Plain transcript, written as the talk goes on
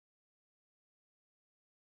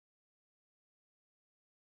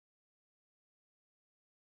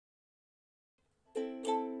I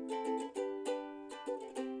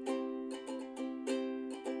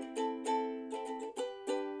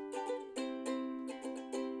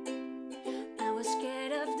was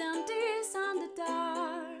scared of dentists on the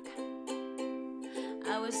dark.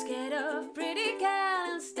 I was scared of pretty girls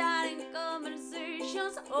and starting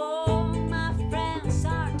conversations. All my friends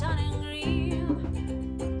are turning green.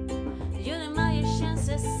 You're the magician's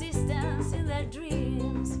assistants in their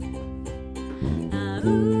dreams.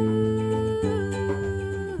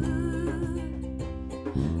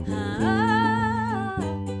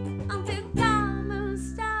 I'm the common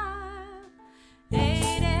star.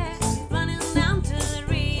 Lady, running down to the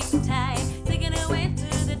Riptide, taking away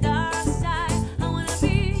to the dark side. I wanna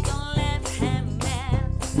be your left-hand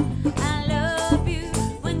man. I love you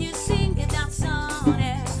when you sing that song.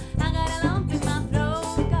 I got a lump in my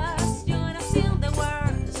throat 'cause you're gonna sing the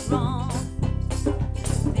words wrong.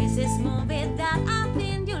 This is movie that I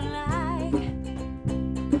think you like.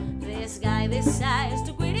 This guy decides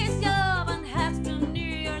to quit his job and heads to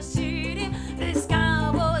New York City. This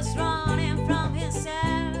cowboy's running from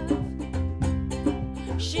himself.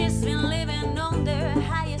 She's been living on the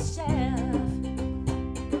highest shelf.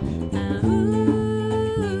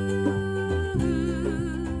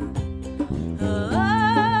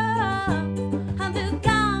 I'm the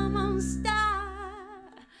common star.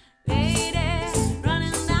 Lady,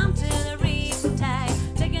 running down to the Riptide,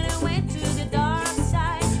 taking away to the dark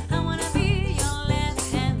side. I wanna be your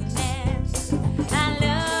left-hand man. I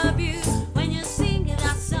love you when you sing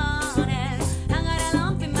that song. And I got a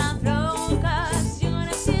lump in my throat 'cause you're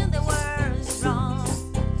gonna sing the words wrong.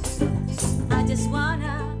 I just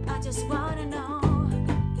wanna know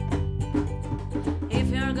if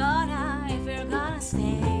you're gonna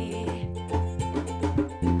stay.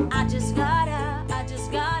 I just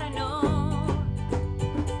gotta know.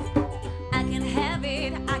 I can have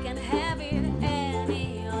it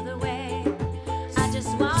any other way. I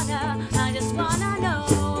just wanna know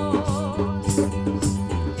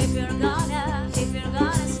if you're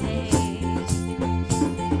gonna stay.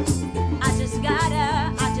 I just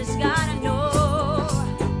gotta know.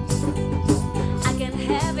 I can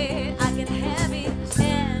have it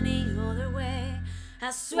any other way.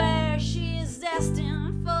 I swear she is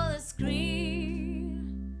destined for the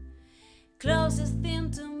screen. Closest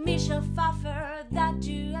thing to Michelle Pfeiffer that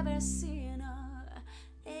you ever seen.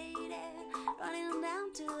 Lady, running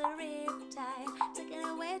down to the Riptide, taking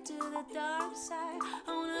away to the dark side. I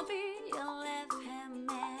wanna be your left-hand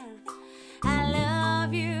man. I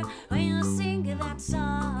love you when you sing that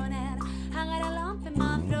song. And I got a lump in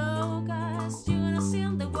my throat 'cause you're gonna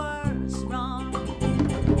sing the words wrong.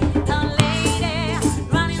 Oh, lady,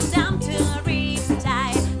 running down to the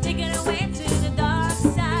Riptide, taking away to the dark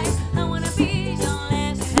side. I wanna be your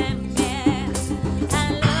left-hand man. I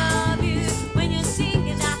love you when you sing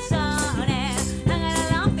that song. And I got a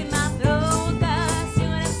lump in my throat 'cause you're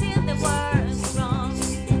gonna sing the words wrong.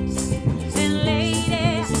 And lady,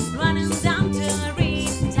 running down to the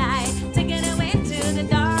Riptide, taking away to the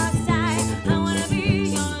dark side. I wanna be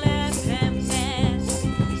your left-hand man.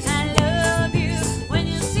 I love you when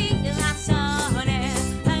you sing that song. And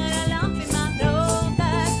I got a lump in my throat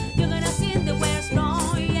 'cause you're gonna sing the words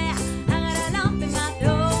wrong. Yeah, I got a lump in my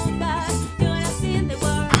throat 'cause you're gonna sing the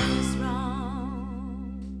words wrong.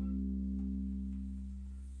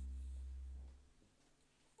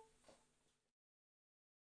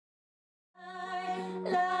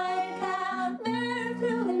 Like a bird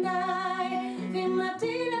through the night, feel my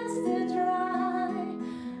tears to dry.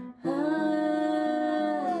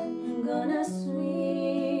 I'm gonna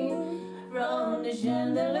swing from the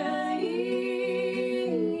chandelier,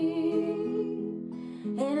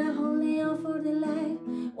 and I hold on for the light.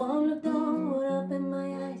 Won't look down, won't open my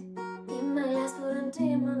eyes. In my last foot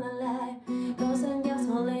until I'm alive, 'cause I'm just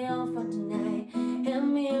holding on for tonight. Help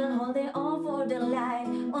me and hold it on.